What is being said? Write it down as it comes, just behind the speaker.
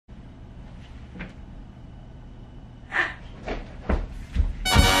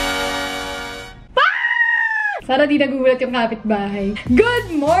Para di nagugulat yung kapitbahay.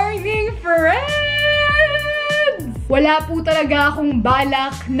 Good morning, friends! Wala po talaga akong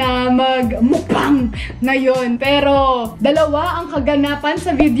balak na mag-mukbang ngayon. Pero, dalawa ang kaganapan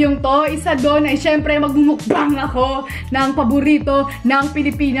sa videong to. Isa doon ay syempre mag-mukbang ako ng paborito ng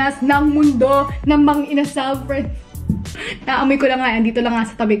Pilipinas, ng mundo, ng Mang Inasal, friends. Naamoy ko lang nga, andito lang nga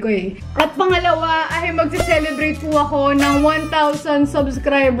sa tabi ko eh. At pangalawa ay magse-celebrate po ako ng 1,000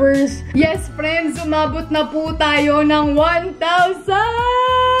 subscribers. Yes, friends, umabot na po tayo ng 1,000!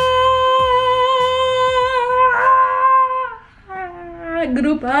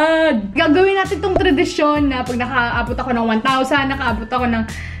 Group hug! Gagawin natin itong tradisyon na pag nakaabot ako ng 1,000, nakaabot ako ng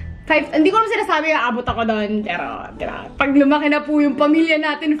 5, hindi ko naman sinasabi na abot ako doon. Pero, pag lumaki na po yung pamilya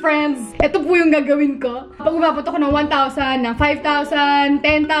natin, friends, ito po yung gagawin ko. Pag umabot ako ng 1,000, ng 5,000,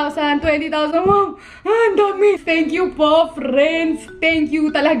 10,000, 20,000, wow! Ang dami! Thank you po, friends! Thank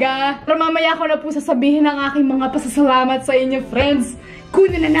you talaga! Pero mamaya ko na po sasabihin ang aking mga pasasalamat sa inyo, friends.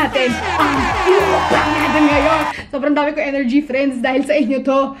 Kunin na natin ang mukbang natin ngayon. Sobrang dami ko energy, friends, dahil sa inyo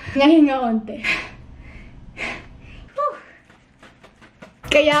to. Ngahinga onte.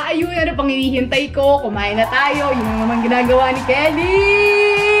 Kaya ayun, ano pang hinihintay ko? Kumain na tayo. Yun ang naman ginagawa ni Kelly.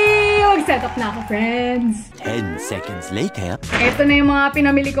 Mag-set up na ako, friends. 10 seconds later. Ito na yung mga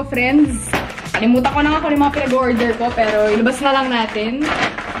pinamili ko, friends. Kalimutan ko na nga kung yung mga pinag-order ko, pero ilabas na lang natin.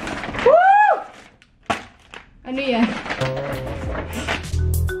 Woo! Ano yan?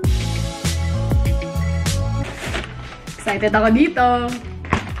 Excited ako dito.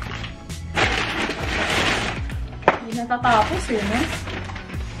 Hindi natatapos yun, eh.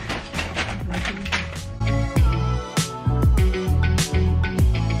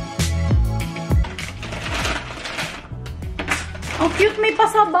 Ang cute, may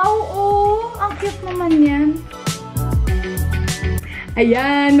pasabaw, oh. Ang cute naman yan.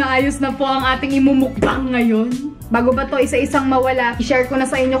 Ayan, maayos na po ang ating imumukbang ngayon. Bago ba to isa-isang mawala, i-share ko na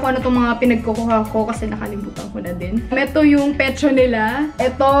sa inyo kung ano itong mga pinagkukuha ko kasi nakalimutan ko na din. Ito yung pecho nila.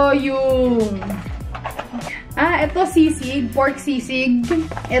 Ito yung... ito sisig, pork sisig.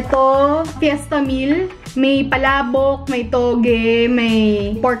 Ito, fiesta meal. May palabok, may toge,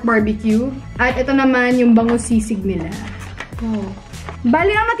 may pork barbecue. At ito naman yung bangus sisig nila. Oh.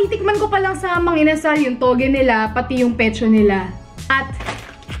 Bali, ang natitikman ko pa lang sa Mang Inasal yung toge nila, pati yung pecho nila. At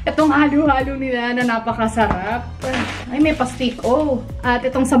itong halo-halo nila na napakasarap. Ay, may pastik. Oh. At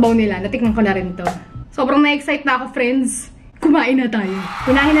itong sabaw nila, natikman ko na rin to. Sobrang na-excite na ako, friends. Kumain na tayo.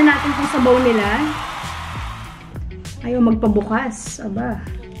 Kunahin na natin itong sabaw nila. Ayaw magpabukas. Aba.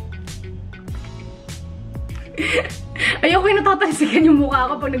 Ayaw ko yung natatalsikan yung mukha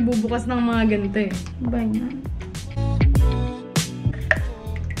ko pag nagbubukas ng mga ganito eh. Aba yan.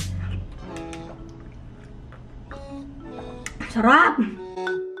 Sarap!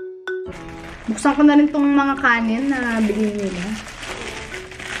 Buksan ko na rin itong mga kanin na bigyan nila.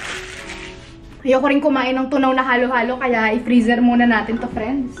 Ayoko rin kumain ng tunaw na halo-halo, kaya i-freezer muna natin to,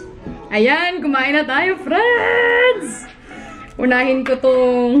 friends. Ayan, kumain na tayo, friends! Unahin ko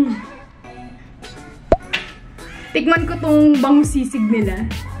tong... Tikman ko tong bangus sisig nila.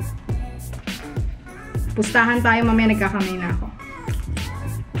 Pustahan tayo, mamaya nagkakamay na ako.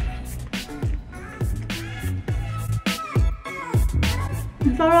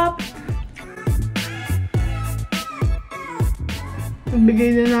 Ang sarap! Magbigay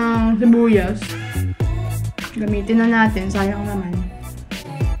na ng sibuyas. Gamitin na natin. Sayang naman.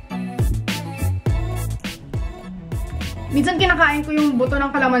 Minsan kinakain ko yung buto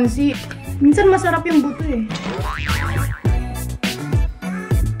ng kalamansi. Minsan masarap yung buto eh.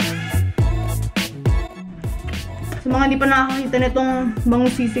 Sa mga hindi pa nakakakita nitong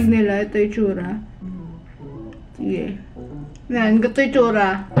bangus sisig nila, ito yung tsura. Sige. Yan, ito yung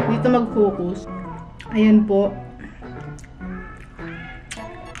tsura. Dito mag-focus. Ayan po.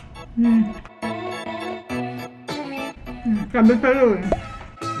 Sabi sa'yo eh.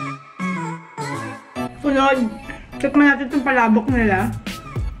 Sunod, tikman natin itong palabok nila.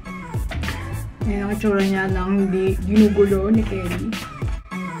 Ayan ang itsura niya ng hindi ginugulo ni Kelly.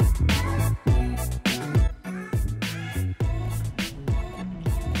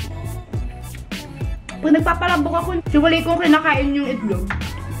 Pag nagpapalabok ako, siwalay kong kinakain yung itlog.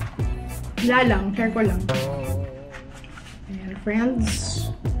 Wala lang, share ko lang. Ayan, friends.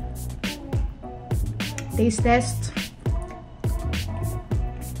 Taste test.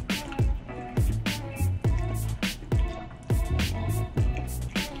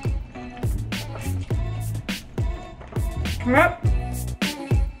 Harap!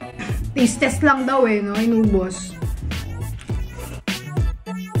 Taste test lang daw eh, no? Inubos.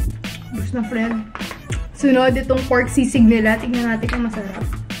 Ubos na, friend. Sunod, itong pork sisig nila. Tingnan natin kung masarap.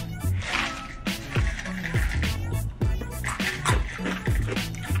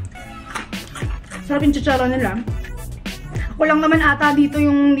 Sarap yung chicharon nila. Ako lang naman ata dito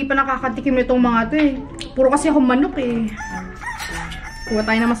yung hindi pa nakakatikim nitong mga to eh. Puro kasi ako manok eh. Kuha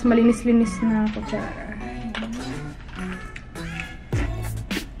tayo na mas malinis-linis na kutsara.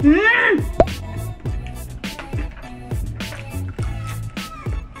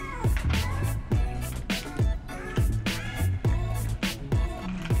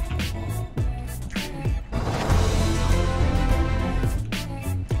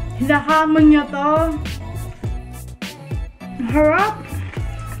 Hinahamon niya to. Harap.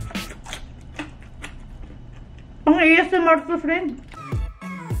 Pang-iyas na Martha friend.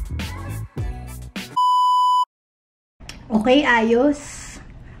 Okay, ayos.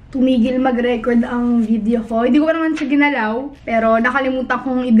 Tumigil mag-record ang video ko. Hindi ko pa naman siya ginalaw. Pero nakalimutan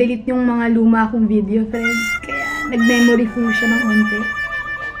kong i-delete yung mga luma kong video, friends. Kaya nag-memory full siya ng onte.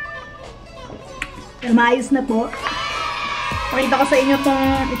 Pero maayos na po. Pakita ko sa inyo tong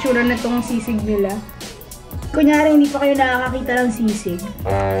itsura na tong sisig nila. Kunyari, hindi pa kayo nakakakita ng sisig.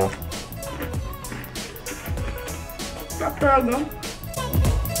 Talaga.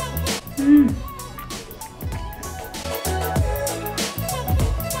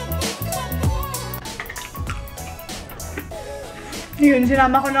 Yun,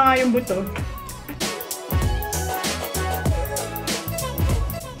 sinama ko na nga yung buto.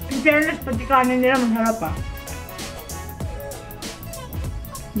 In fairness, pati kanin nila masarap ah.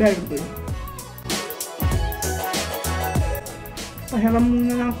 Very good. Pahiram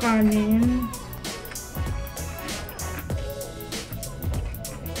muna ng kanin.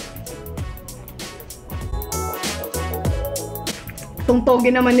 Itong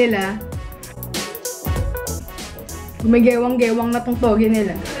toge naman nila, gumigewang-gewang na tong toge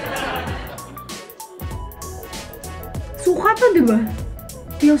nila. Suka to, diba?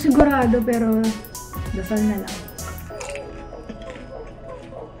 Hindi ako sigurado, pero dasal na lang.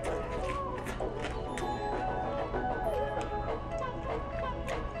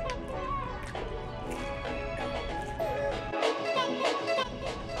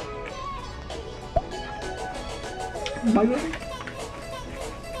 Bago.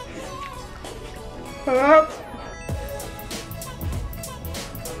 Sarap.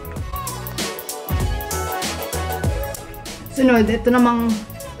 Sunod, ito namang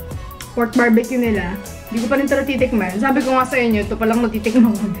pork barbecue nila. Hindi ko pa rin ito natitikman. Sabi ko nga sa inyo, ito palang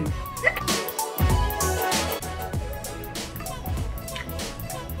natitikman ko din.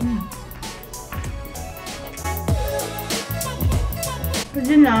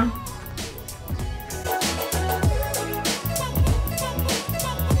 Pwede na.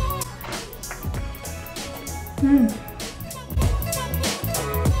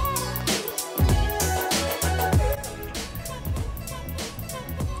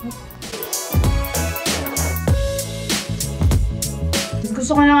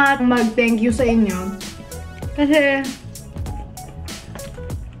 Gusto ko na nga mag-thank you sa inyo. Kasi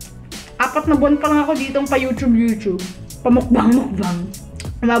 4 na buwan pa lang ako ditong pa YouTube. Pamukbang-mukbang.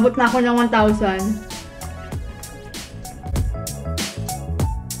 Umabot na ako ng 1,000.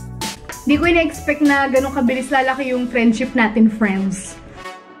 Di ko ina-expect na ganun kabilis lalaki yung friendship natin, friends.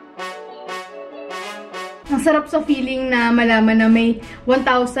 Ang sarap sa feeling na malaman na may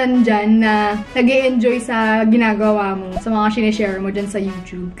 1,000 dyan na nag-e-enjoy sa ginagawa mo, sa mga sinishare mo dyan sa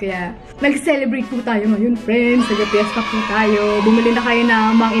YouTube. Kaya, nag-celebrate po tayo ngayon, friends. Nag-fiesta po tayo. Bumili na kayo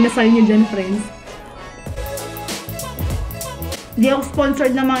na MANG INASAL nyo dyan, friends. Hindi ako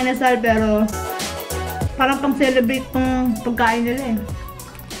sponsored na MANG INASAL, pero parang pang-celebrate tong pagkain nila eh.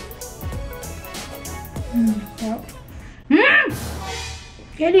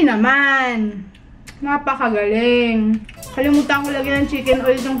 Kelly naman! Napakagaling. Kalimutan ko lagyan ng chicken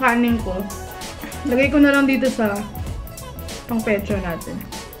oil yung kanin ko. Lagay ko na lang dito sa pang pecho natin.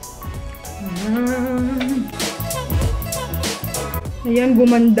 Ayan,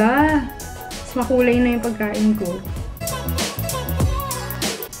 gumanda. Mas makulay na yung pagkain ko.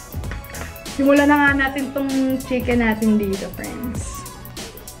 Simulan na nga natin tong chicken natin dito, friends.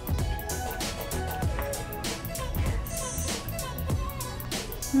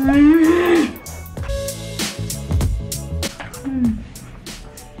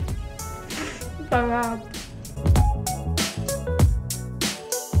 Sarap.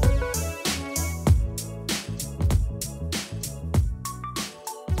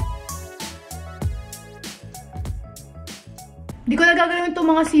 Di ko na gagawin itong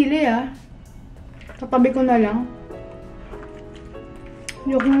mga sili ah. Tatabi ko na lang.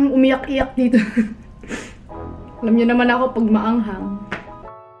 Hindi akong umiyak-iyak dito. Alam niyo naman ako pag maanghang.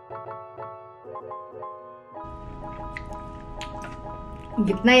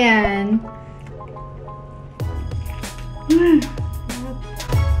 Gitna yan.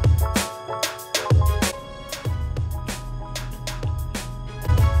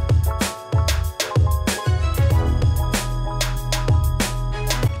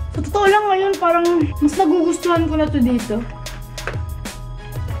 parang mas nagugustuhan ko na to dito.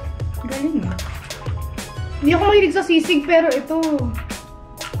 Galing ah. Hindi ako mahilig sa sisig, pero ito.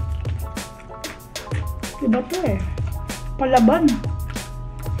 Iba to eh. Palaban.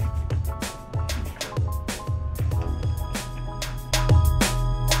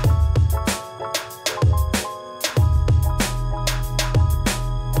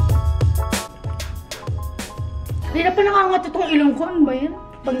 Hindi na pa nakangat itong ilong ko. Ano ba yan?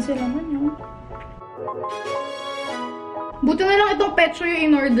 Pansin naman yun. Buti na lang itong petro yung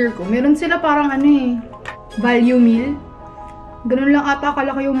in-order ko. Meron sila parang ano eh. Value meal. Ganun lang ata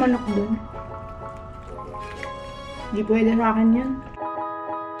kalaki yung manok doon. Hindi pwede sa akin yan.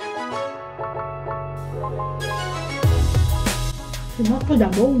 Diba to the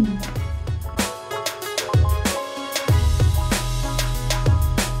bone?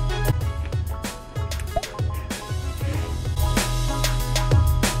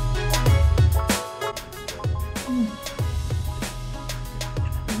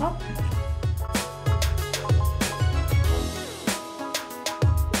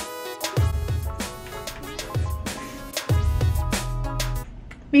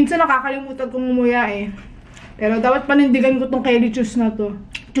 Minsan nakakalimutan kong umuya eh. Pero dapat panindigan ko tong Kelly Choose na to.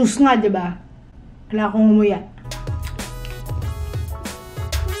 Choose nga, diba? Wala akong umuya.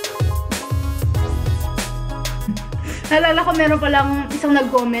 Naalala ko meron palang isang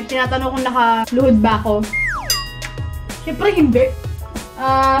nag-comment. Tinatanong kung nakaluhod ba ako. Siyempre hindi.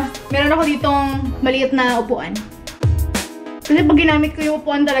 Meron ako ditong maliit na upuan. Kasi pag ginamit ko yung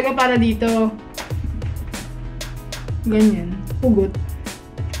upuan talaga para dito. Ganyan. Pugot.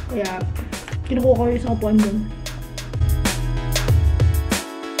 Kaya, kinukuha ko yung isang upuan doon.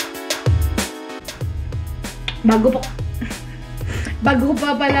 Bago ko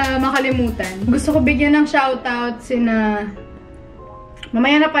pa pala makalimutan, gusto ko bigyan ng shoutout sina...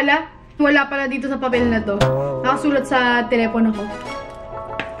 Mamaya na pala. Wala pala dito sa papel na to. Nakasulat sa telepono ko.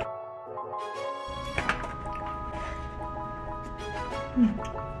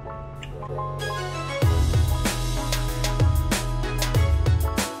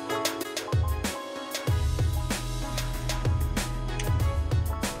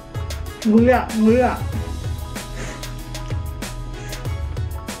 Guya, guya.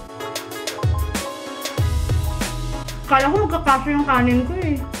 Kala ko magkakasya yung kanin ko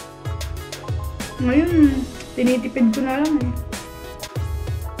eh. Ngayon, tinitipid ko na lang eh.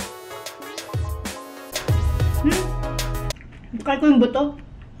 Kaya ko yung buto.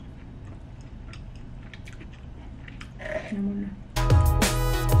 Ano muna.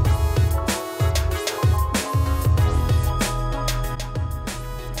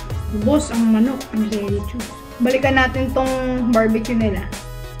 Boss, ang manok, ang Kelly Choose. Balikan natin tong barbecue nila.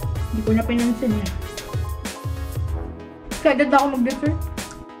 Hindi ko na pinansin eh. Excited ako mag-dessert.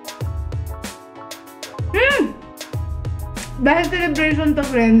 Dahil celebration to,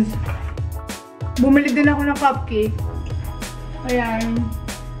 friends, bumili din ako ng cupcake. Ayan.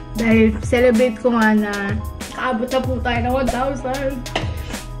 Dahil celebrate ko nga na kaabot na po tayo ng 1,000.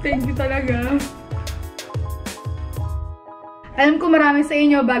 Thank you talaga. Alam ko marami sa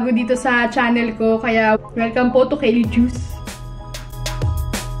inyo bago dito sa channel ko, kaya welcome po to Kelly Choose.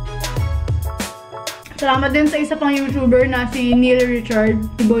 Salamat din sa isa pang YouTuber na si Neil Richard,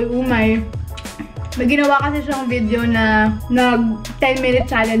 si Boy Umay. May ginawa kasi siyang video na nag 10-minute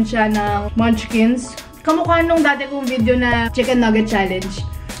challenge siya ng munchkins. Kamukha nung dati kong video na chicken nugget challenge.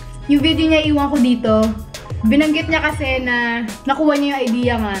 Yung video niya iwan ko dito. Binanggit niya kasi na nakuha niya yung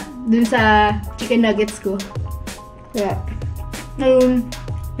idea nga dun sa chicken nuggets ko. Kaya, ngayon,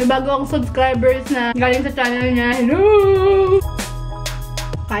 may bago akong subscribers na galing sa channel niya. Hello!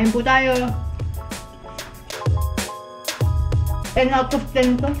 Kain po tayo. 10 out of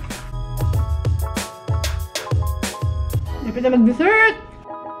 10 to. Dapat na mag-dessert!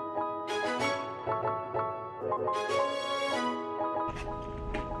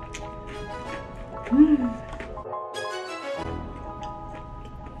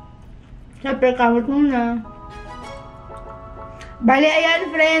 Siyempre, kawat muna. Bale,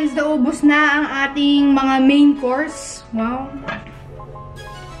 ayan friends, naubos na ang ating mga main course. Wow.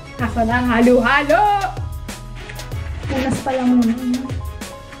 Kasa na halo-halo! Punas pa lang muna.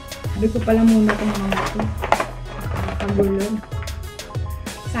 Sabi ko pala muna itong mga ito. Pagulo.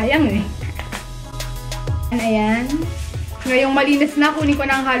 Sayang eh. Ayan. Ngayong malinis na, kunin ko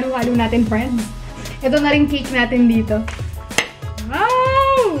na ang halo-halo natin, friends. Ito na rin cake natin dito.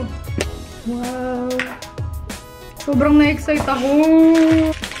 Wow! Wow! Sobrang na-excite ako.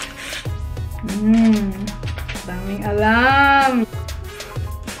 Daming alam.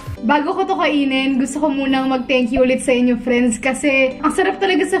 Bago ko to kainin, gusto ko munang mag-thank you ulit sa inyo, friends, kasi ang sarap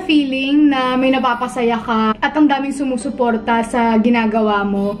talaga sa feeling na may napapasaya ka at ang daming sumusuporta sa ginagawa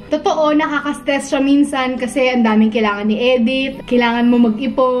mo. Totoo, nakaka-stress siya minsan kasi ang daming kailangan i-edit, kailangan mo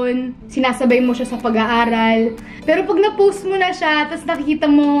mag-ipon, sinasabay mo siya sa pag-aaral. Pero pag na-post mo na siya, tapos nakikita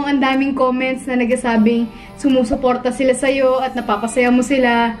mo ang daming comments na nagsasabing sumusuporta sila sa'yo at napapasaya mo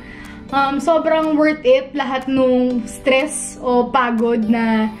sila, sobrang worth it lahat nung stress o pagod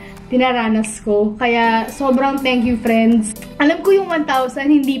na tinaranas ko. Kaya, sobrang thank you, friends. Alam ko yung 1,000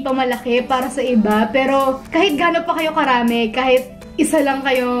 hindi pa malaki para sa iba, pero kahit gaano pa kayo karami, kahit isa lang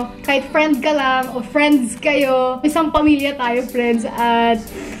kayo, kahit friend ka lang o friends kayo, isang pamilya tayo, friends, at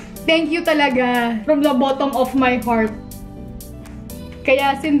thank you talaga from the bottom of my heart.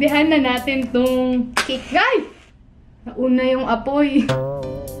 Kaya, sindihan na natin tong cake. Guys! Nauna yung apoy.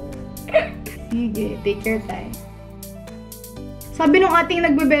 Sige, take your time. Sabi nung ating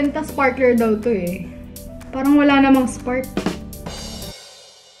nagbebenta, sparkler daw to eh. Parang wala namang spark.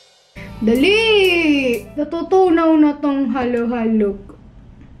 Dali! Natutunaw na tong halo-halo.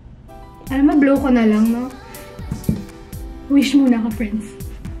 Alam mo, blow ko na lang, no? Wish muna ka, friends.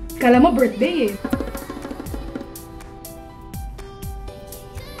 Kala mo birthday eh.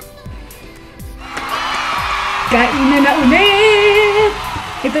 Kainan na ulit!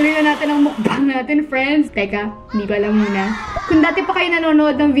 Ituloy na natin ang mukbang natin, friends. Teka, hindi ko alam muna. Kung dati pa kayo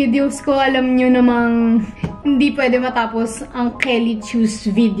nanonood ng videos ko, alam nyo namang hindi pwede matapos ang Kelly Chews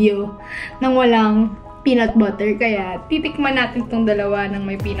video nang walang peanut butter. Kaya, titikman natin tong dalawa ng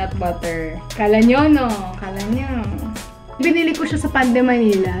may peanut butter. Kala nyo, no? Kala nyo. Binili ko siya sa Pande,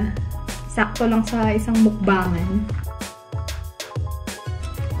 Manila. Sakto lang sa isang mukbangan.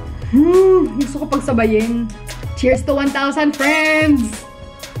 Gusto ko pagsabayin. Cheers to 1,000, friends!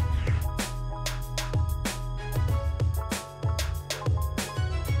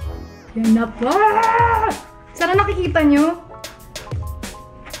 Yan na pa! Sana nakikita nyo?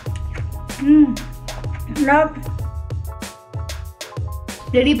 Love!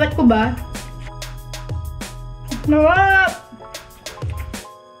 Lilipat ko ba? Love!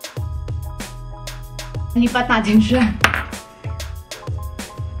 Lipat natin siya.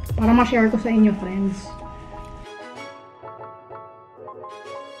 Para ma-share ko sa inyo, friends.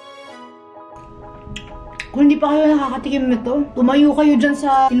 Kung hindi pa kayo nakakatikim nito, tumayo kayo dyan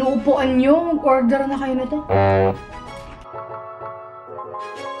sa inuupuan nyo, mag-order na kayo nito.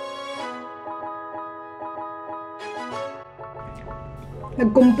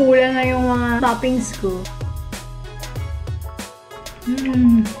 Nagkumpula na yung mga toppings ko.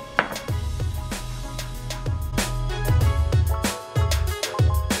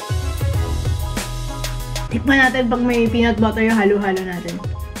 Tikman natin pag may peanut butter yung halo-halo natin.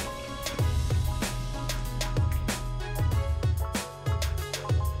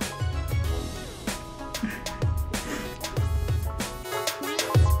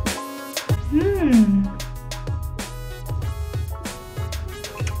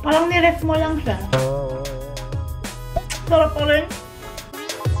 Parang niref mo lang siya. Sarap pa rin.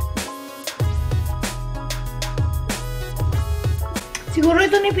 Siguro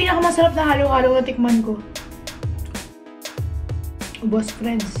ito na yung pinakamasarap na halo-halo na tikman ko. Boss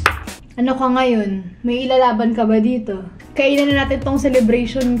friends, ano ka ngayon? May ilalaban ka ba dito? Kainan na natin tong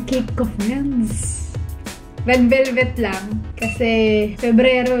celebration cake ko, friends. Red velvet lang. Kasi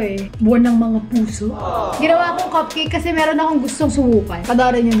Pebrero eh. Buwan ng mga puso. Ginawa akong cupcake kasi meron akong gustong subukan.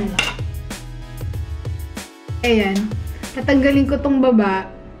 Padaran nyo na lang. Ayan. Tatanggalin ko tong baba.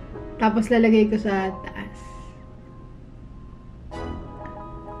 Tapos lalagay ko sa taas.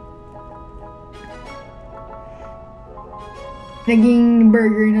 Naging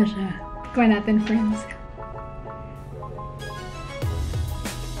burger na siya. Kuha natin, friends.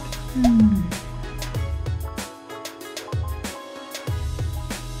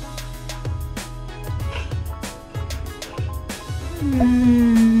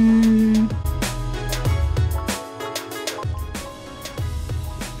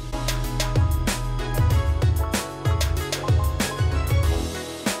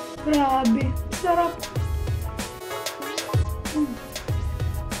 Grabe, sarap.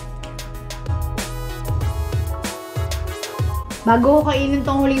 Bago ko kainin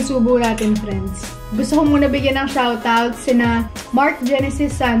tong huling subo natin, friends, gusto ko muna bigyan ng shoutout sina Mark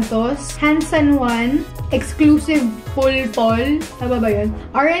Genesis Santos, Hansan 1, Exclusive Pulpol, tama ba yun?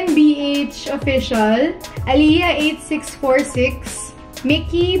 RNBH Official, Aliyah 8646,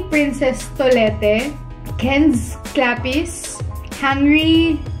 Mickey Princess Tolete, Ken's Clapis,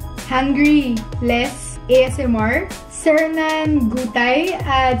 Hungry Les ASMR, Sernan Gutay,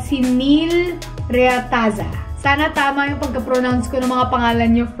 at si Neil Reataza. Sana tama yung pagka-pronounce ko ng mga pangalan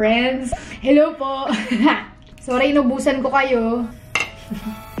nyo, friends. Hello po! Sorry, inubusan ko kayo.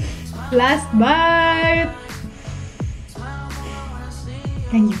 Last bite!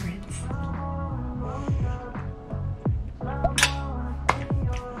 Thank you, friends.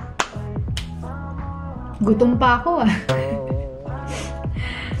 Gutom pa ako, ah.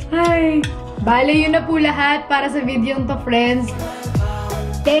 Ay, bale yun na po lahat para sa video to, friends.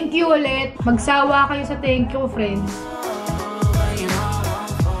 Thank you ulit. Magsawa kayo sa thank you, friends.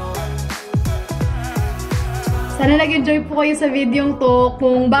 Sana nag-enjoy po kayo sa video to.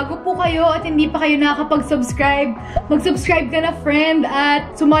 Kung bago po kayo at hindi pa kayo nakakapag-subscribe, mag-subscribe ka na, friend, at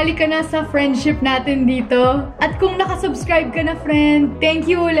sumali ka na sa friendship natin dito. At kung nakasubscribe ka na, friend, thank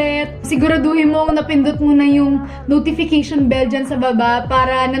you ulit. Siguraduhin mo napindot mo na yung notification bell dyan sa baba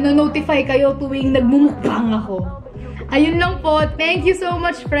para nanonotify kayo tuwing nagmumukbang ako. Ayun lang po. Thank you so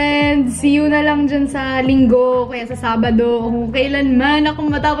much, friends. See you na lang dyan sa linggo, kaya sa Sabado, kung kailan man ako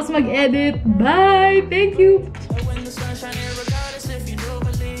matapos mag-edit. Bye! Thank you!